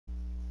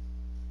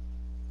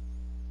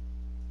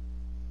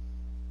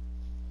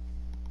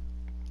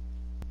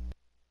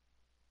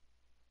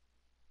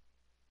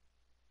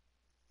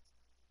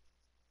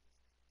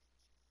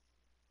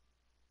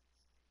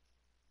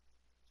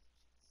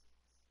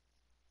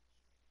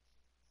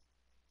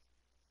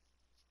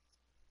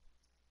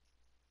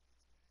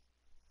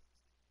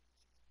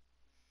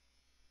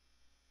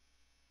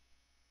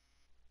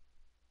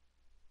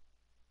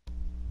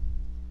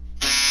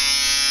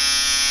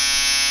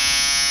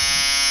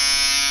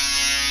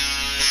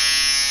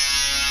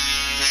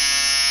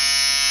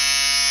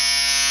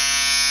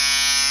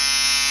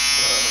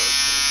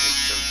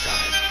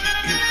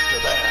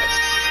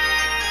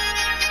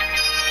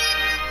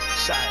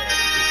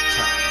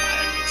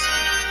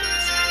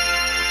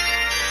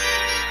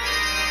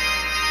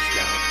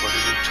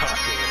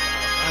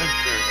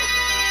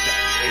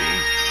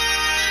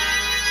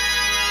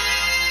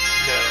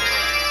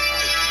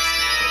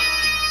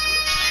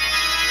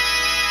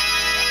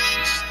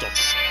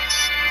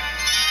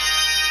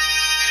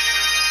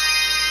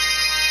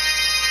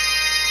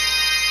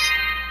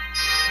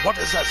What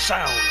is that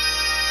sound?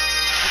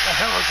 What the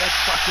hell is that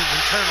fucking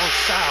internal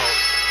sound?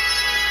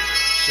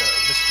 Sir,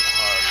 Mr.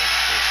 Harland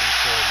has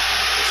informed me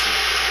this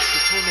evening it's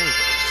the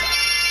tornado sound.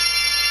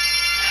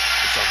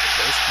 It's on the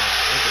first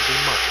Monday of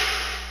every month.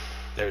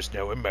 There's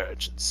no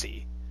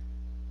emergency.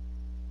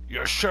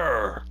 You're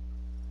sure?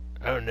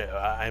 Oh no,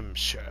 I'm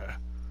sure.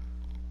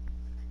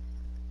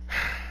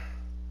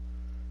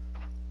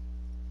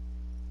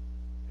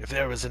 If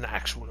there was an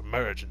actual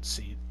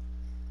emergency...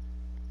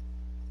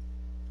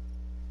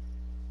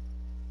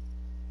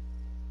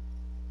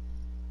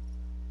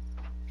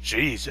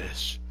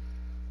 Jesus.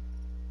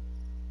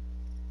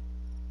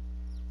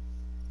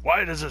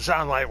 Why does it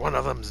sound like one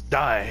of them's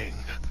dying?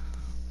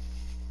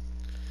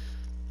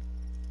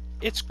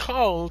 It's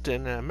called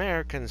an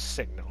American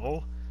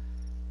signal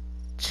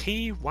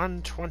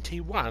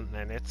T-121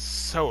 and it's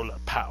solar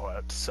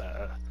powered,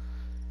 sir.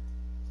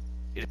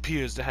 It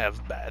appears to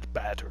have bad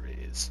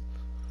batteries.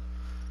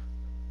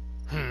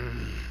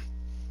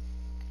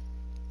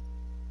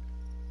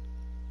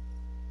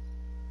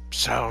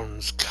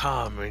 Sounds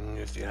calming,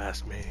 if you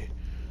ask me.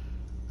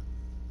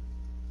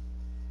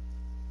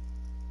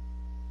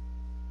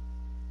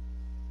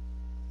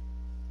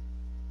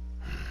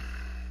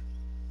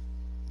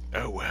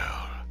 Oh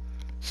well.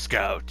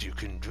 Scout, you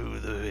can do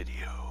the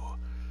video.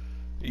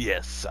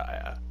 Yes,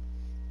 sire.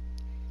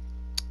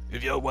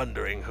 If you're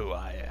wondering who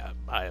I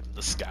am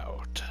the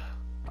Scout.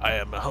 I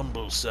am a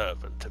humble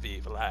servant of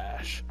Evil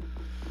Ash.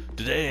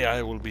 Today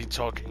I will be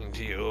talking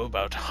to you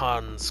about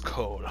Hans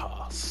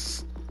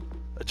Kahlhase,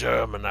 a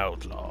German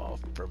outlaw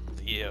from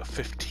the year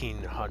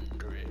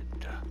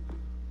 1500.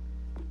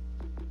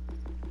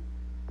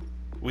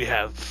 We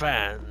have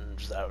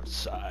fans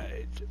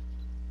outside,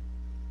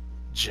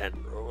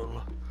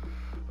 General.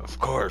 Of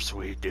course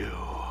we do.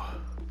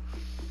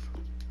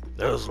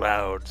 Those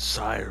loud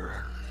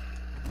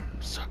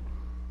sirens.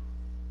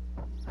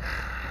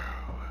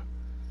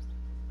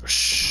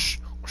 Shh,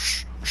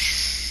 shh,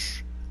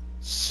 shh.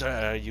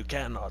 Sir, you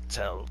cannot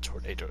tell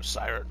tornado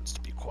sirens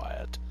to be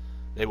quiet.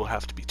 They will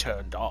have to be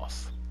turned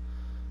off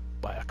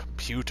by a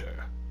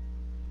computer.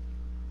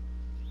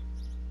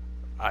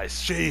 I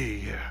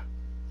see.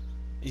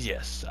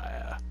 Yes,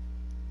 sire.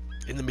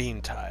 In the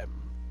meantime,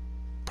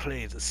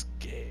 play this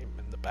game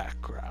in the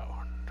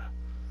background.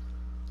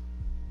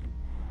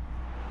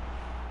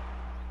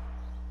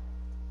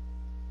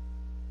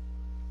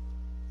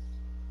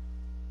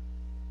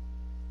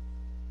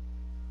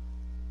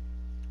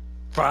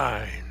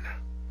 Fine.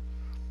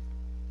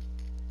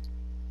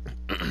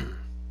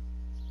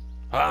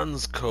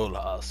 Hans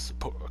Kahlhase,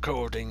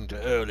 according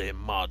to early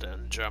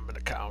modern German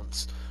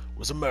accounts,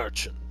 was a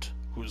merchant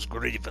whose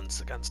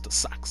grievance against a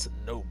Saxon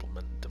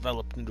nobleman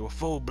developed into a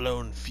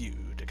full-blown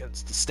feud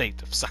against the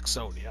state of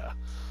Saxonia,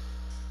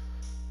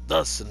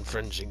 thus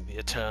infringing the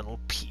eternal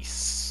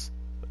peace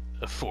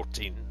of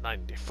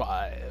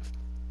 1495.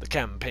 The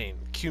campaign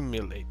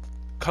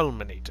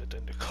culminated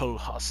in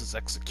Kohlhase's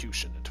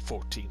execution in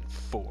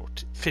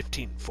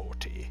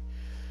 1540.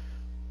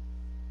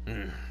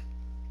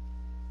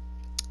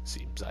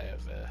 Seems I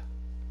have,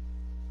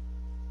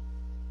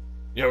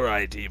 You're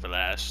right, Evil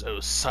Ash,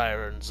 those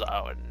sirens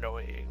are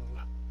annoying.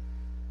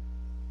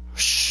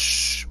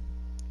 Shh.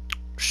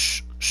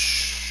 Shh,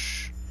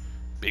 shh.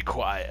 Be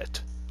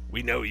quiet.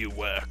 We know you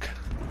work.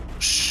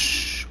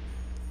 Shh.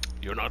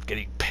 You're not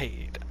getting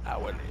paid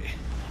hourly.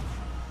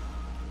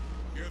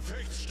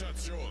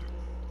 Gefechtsstation.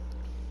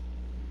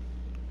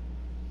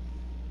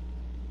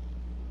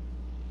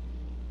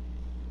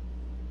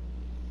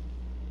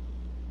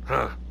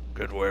 Huh.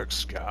 Good work,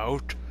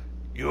 Scout.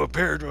 You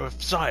appear to have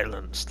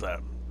silenced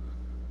them.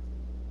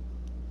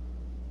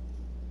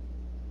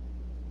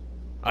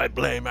 I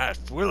blame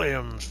Aft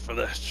Williams for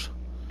this.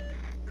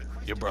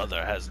 Your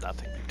brother has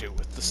nothing to do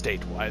with the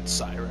statewide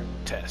siren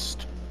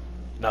test.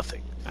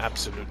 Nothing.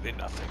 Absolutely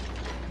nothing.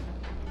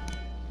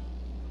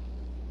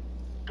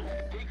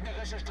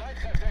 Gegnerische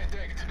Streitkräfte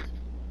entdeckt.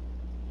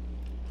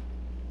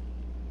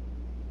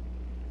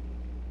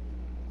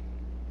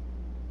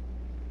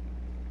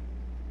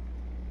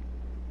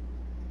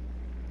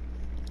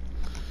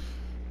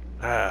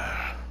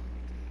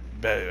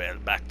 Very well,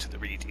 back to the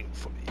reading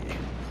for me.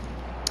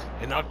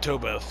 In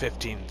October of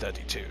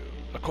 1532,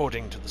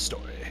 according to the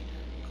story,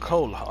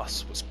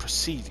 Kohlhase was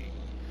proceeding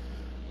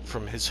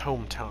from his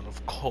hometown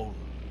of Köln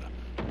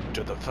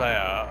to the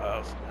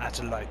fair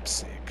at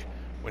Leipzig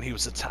when he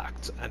was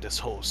attacked and his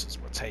horses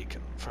were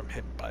taken from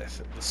him by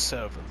the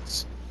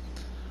servants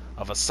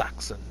of a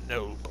Saxon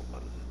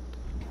nobleman,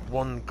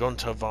 one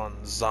Gunther von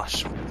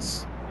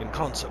Zaschwitz. In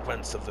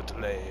consequence of the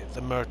delay,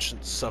 the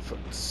merchant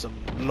suffered some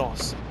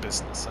loss of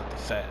business at the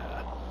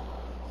fair.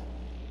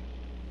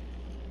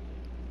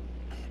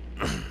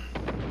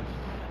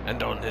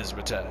 And on his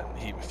return,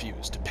 he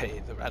refused to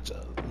pay the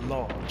rather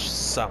large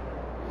sum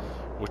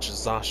which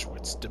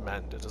Zaschwitz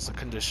demanded as a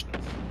condition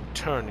of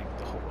returning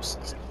the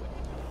horses.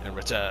 In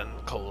return,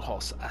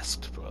 Kohlhase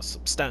asked for a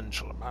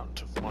substantial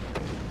amount of money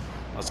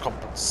as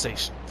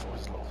compensation for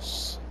his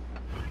loss.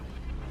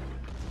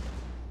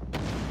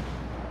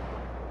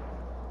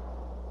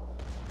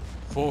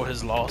 For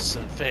his loss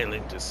and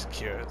failing to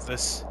secure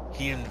this,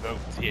 he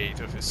invoked the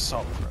aid of his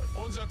sovereign.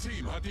 Unser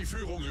Team hat die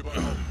Führung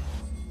übernommen.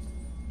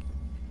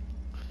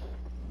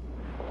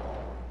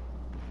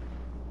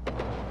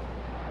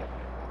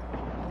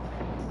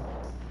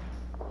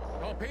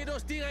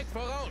 Torpedos direkt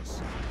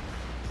voraus.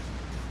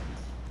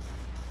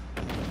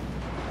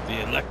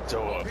 The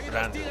Elector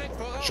branded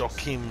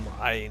Joachim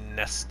I.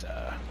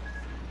 Nesta,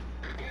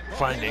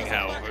 finding,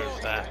 however,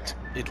 that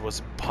it was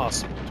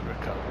impossible to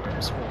recover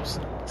his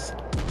horses.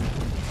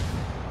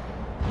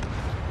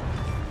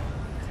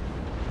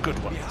 Good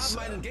one, Wir haben sir.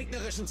 einen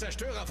gegnerischen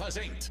Zerstörer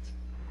versenkt.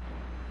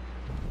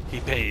 He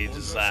paid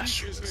his Unser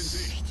Sieg ist in lashes,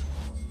 Sicht.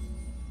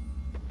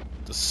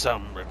 the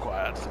sum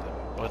required for them,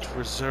 but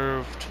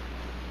reserved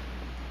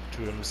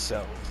to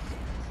himself.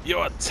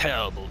 You're a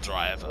terrible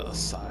driver,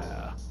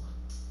 sire.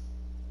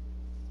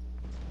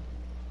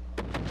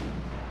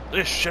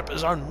 This ship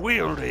is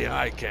unwieldy,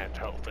 I can't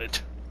help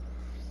it.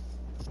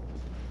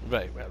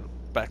 Very well,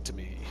 back to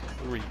me,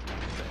 reading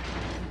thing.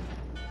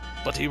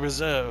 But he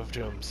reserved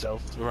to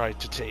himself the right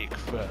to take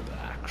further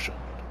action.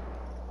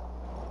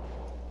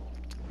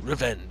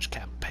 Revenge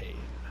campaign.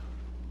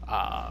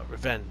 Ah,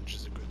 revenge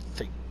is a good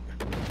thing.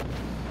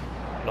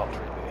 Not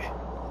really.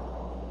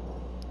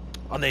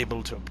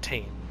 Unable to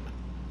obtain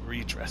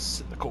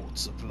redress in the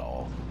courts of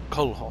law,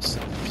 Kohlhase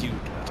in a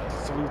feud letter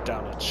threw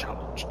down a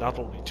challenge not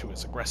only to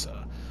his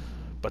aggressor,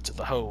 but to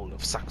the whole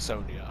of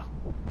Saxonia.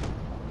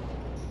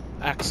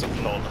 Acts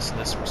of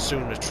lawlessness were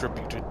soon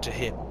attributed to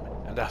him,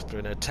 and after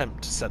an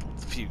attempt to settle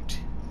the feud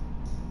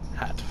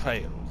had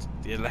failed,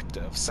 the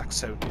Elector of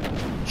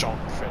Saxonia, John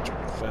Frederick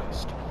I,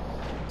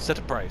 set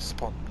a price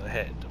upon the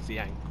head of the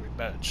angry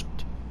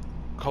merchant.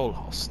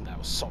 Kohlhase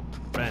now sought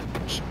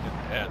revenge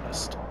in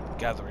earnest,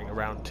 gathering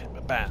around him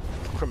a band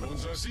of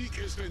criminals Unser Sieg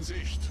ist in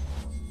Sicht.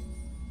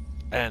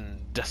 and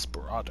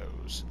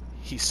desperados.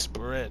 He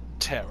spread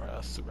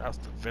terror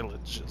throughout the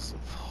villages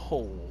of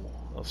whole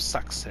of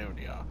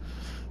Saxonia.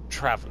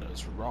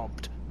 Travelers were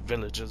robbed,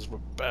 villages were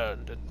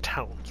burned, and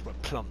towns were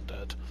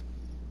plundered.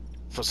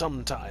 For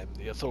some time,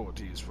 the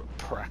authorities were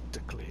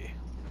practically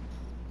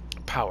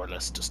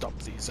powerless to stop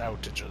these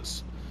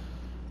outages.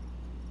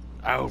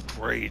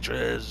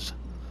 Outrages.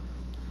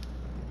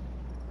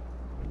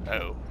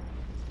 Oh.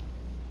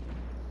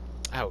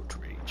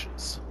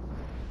 Outrages.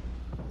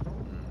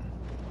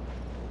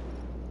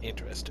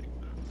 Interesting.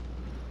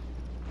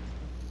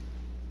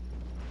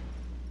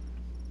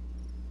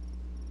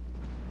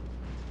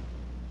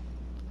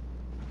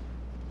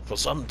 For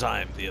some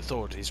time, the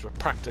authorities were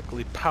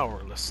practically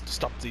powerless to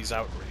stop these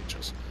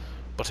outrages,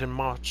 but in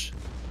March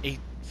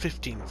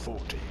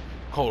 1540,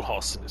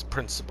 Kohlhase and his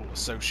principal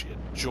associate,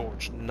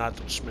 George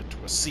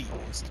Nadelschmidt, were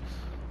seized.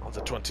 On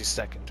the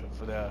 22nd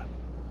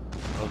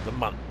of the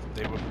month,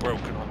 they were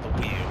broken on the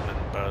wheel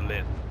in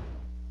Berlin,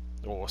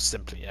 or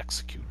simply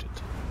executed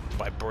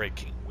by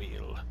breaking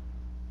wheel.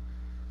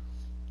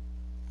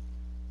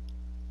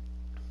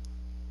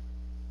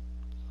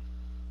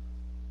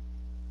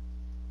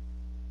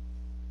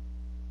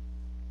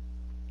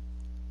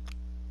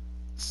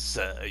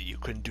 Sir, you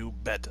can do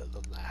better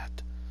than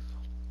that.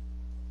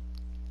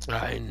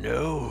 I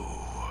know,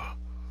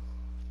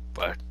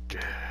 but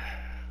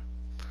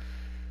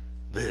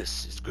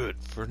this is good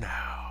for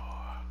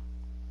now.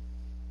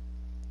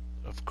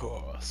 Of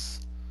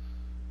course.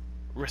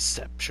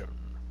 Reception.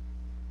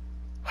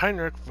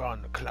 Heinrich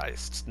von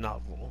Kleist's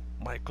novel,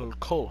 Michael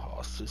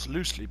Kohlhase, is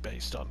loosely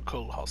based on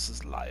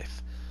Kohlhase's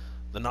life.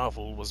 The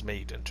novel was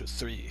made into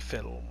 3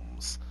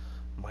 films.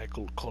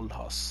 Michael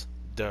Kohlhase,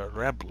 Der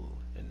Rebel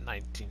in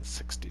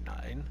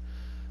 1969,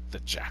 The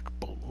Jack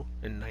Bull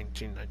in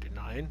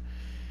 1999,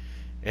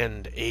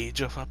 and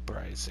Age of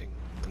Uprising,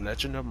 The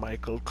Legend of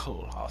Michael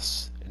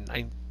Kohlhase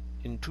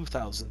in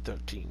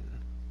 2013.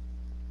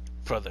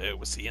 Further, it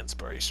was the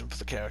inspiration for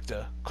the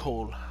character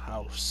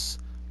Kohlhase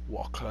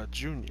Walker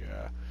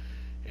Jr.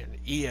 in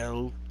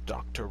E.L.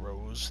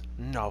 Doctorow's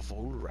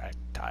novel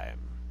Ragtime.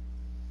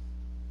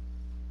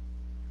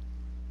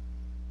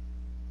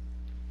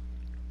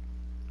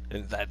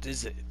 And that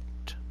is it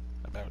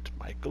about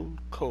Michael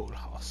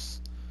Kohlhase,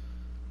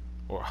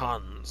 or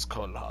Hans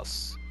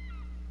Kahlhase.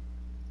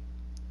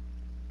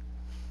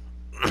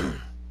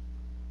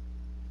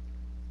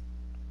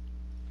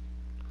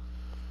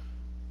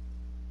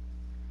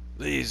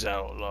 These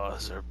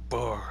outlaws are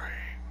boring,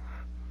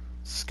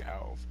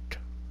 Scout.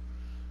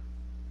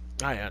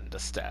 I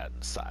understand,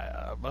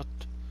 sire, but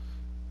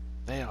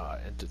they are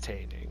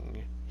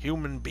entertaining.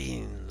 Human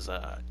beings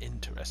are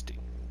interesting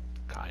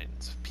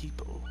kinds of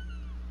people.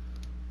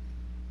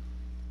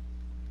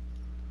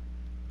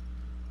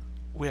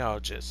 We are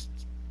just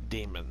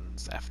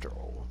demons, after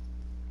all,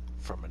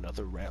 from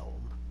another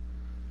realm.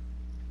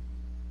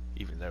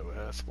 Even though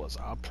Earth was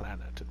our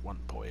planet at one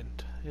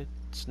point,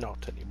 it's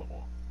not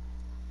anymore.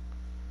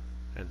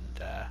 And,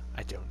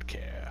 I don't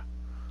care.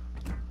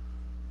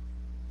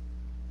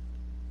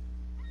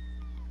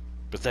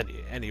 But then,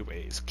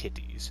 anyways,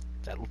 kiddies,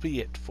 that'll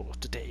be it for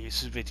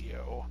today's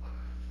video.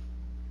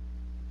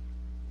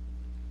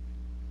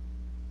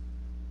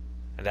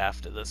 And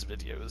after this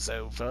video is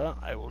over,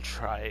 I will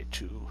try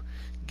to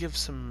give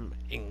some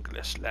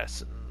English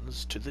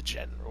lessons to the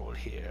general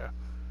here.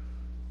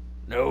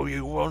 No,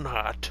 you will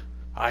not.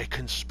 I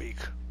can speak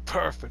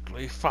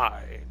perfectly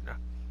fine.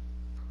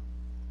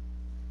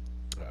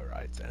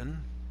 Alright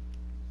then.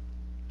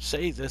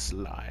 Say this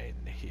line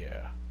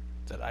here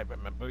that I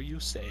remember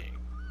you saying.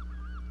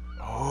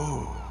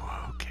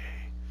 Oh,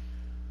 okay.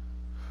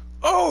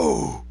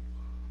 Oh!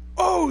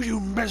 Oh, you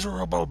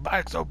miserable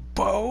bags of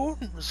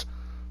bones!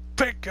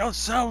 Pick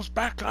yourselves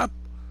back up!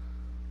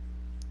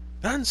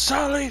 Then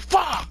Sally,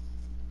 fuck!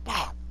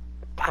 I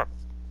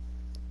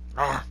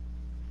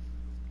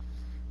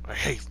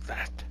hate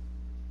that.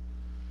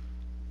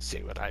 See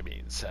what I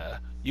mean, sir?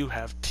 You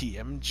have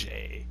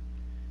TMJ.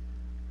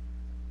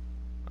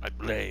 I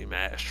blame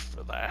Ash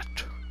for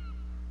that.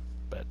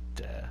 But,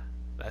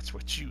 that's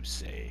what you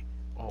say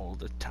all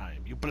the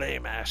time. You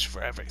blame Ash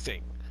for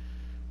everything.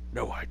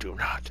 No, I do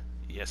not.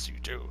 Yes, you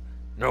do.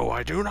 No,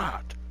 I do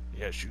not.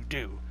 Yes, you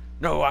do.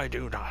 No, I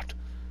do not.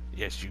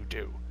 Yes, you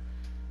do.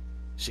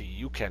 See,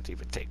 you can't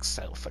even take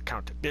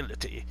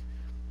self-accountability.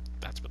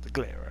 That's what the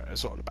Glairer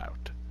is all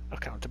about.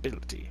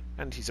 Accountability.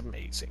 And he's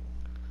amazing.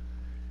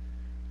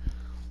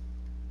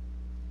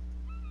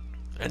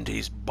 And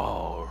he's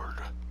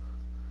bald.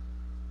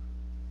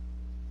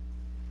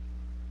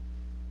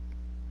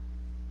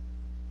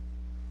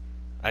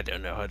 I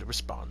don't know how to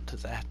respond to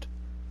that.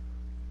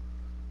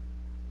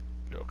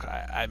 Look,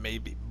 I may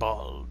be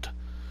bald,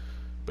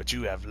 but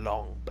you have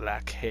long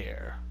black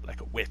hair, like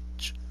a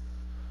witch.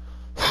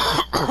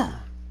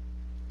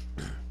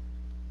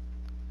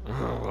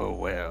 Oh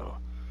well.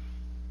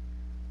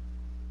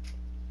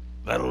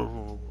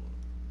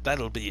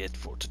 That'll be it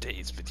for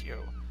today's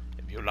video.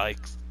 If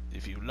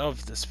you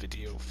love this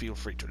video, feel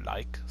free to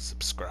like,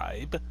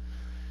 subscribe,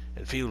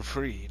 and feel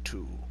free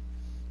to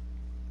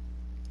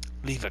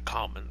leave a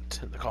comment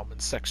in the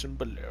comment section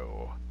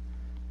below.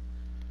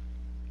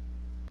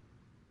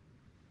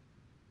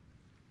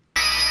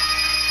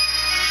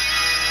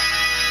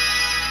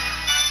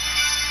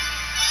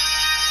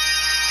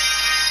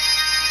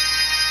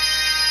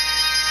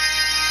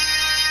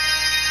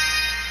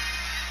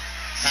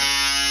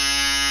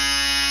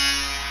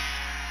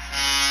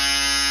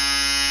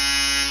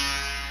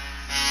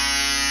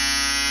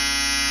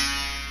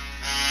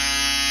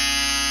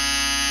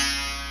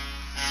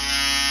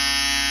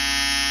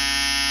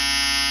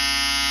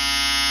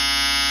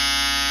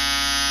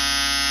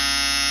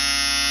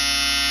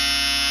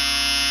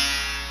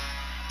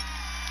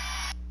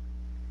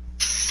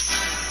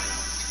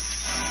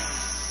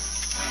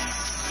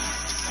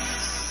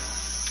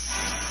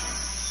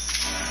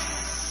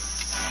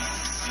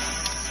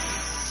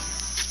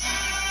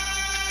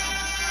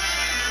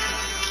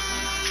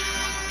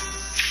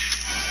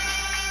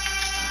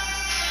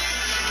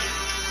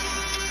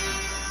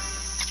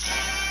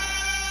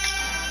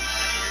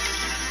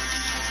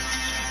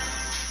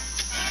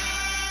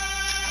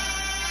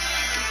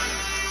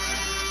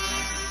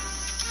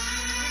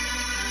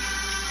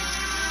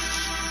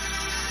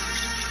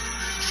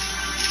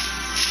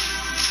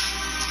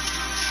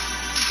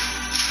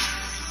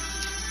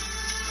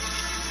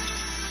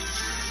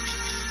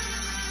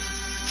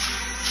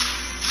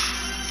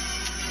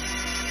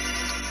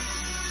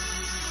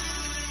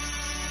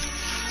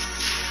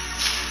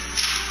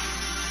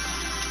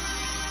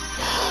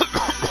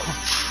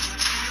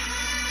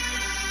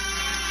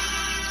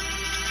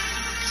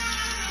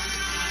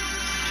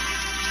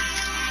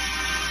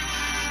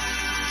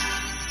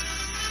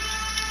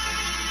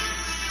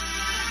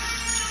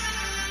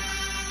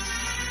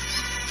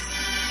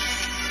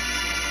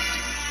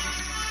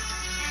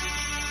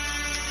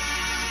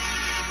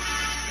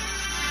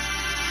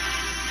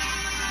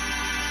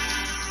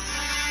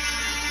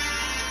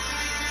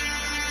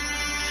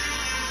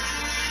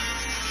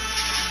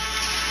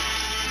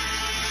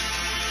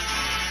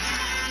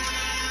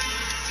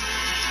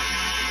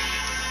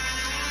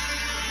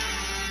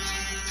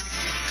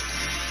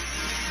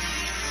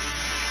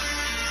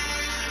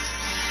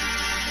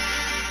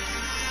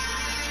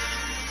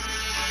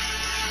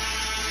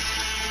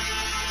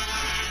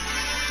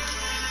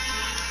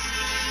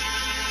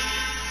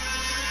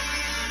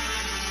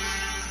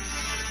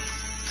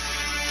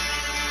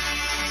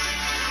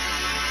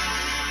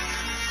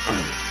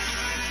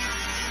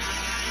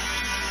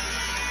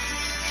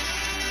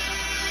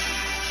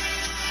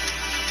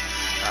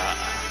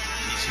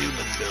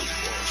 Human-built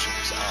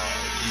warships are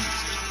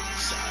easy,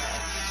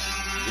 sire.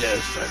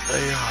 Yes, that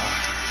they are.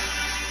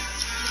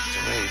 It's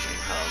amazing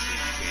how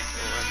these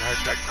people and their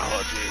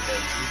technology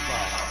has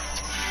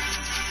evolved.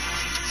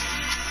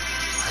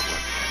 I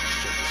want that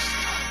ship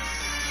stopped.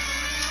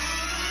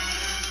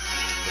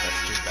 But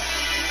that's too bad.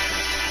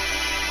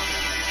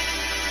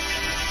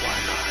 Why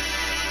not?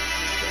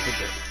 Never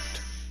built.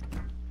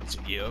 It's a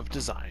year of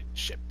design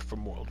ship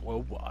from World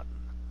War I.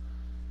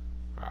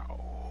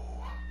 Oh.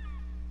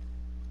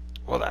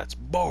 Well, that's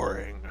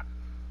boring.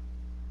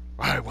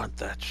 I want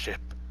that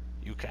ship.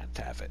 You can't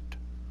have it.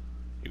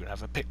 You can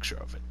have a picture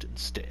of it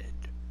instead.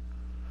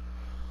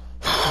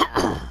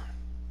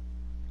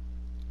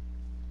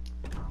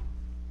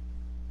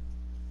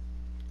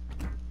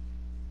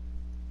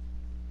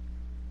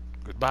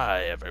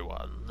 Goodbye,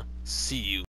 everyone. See you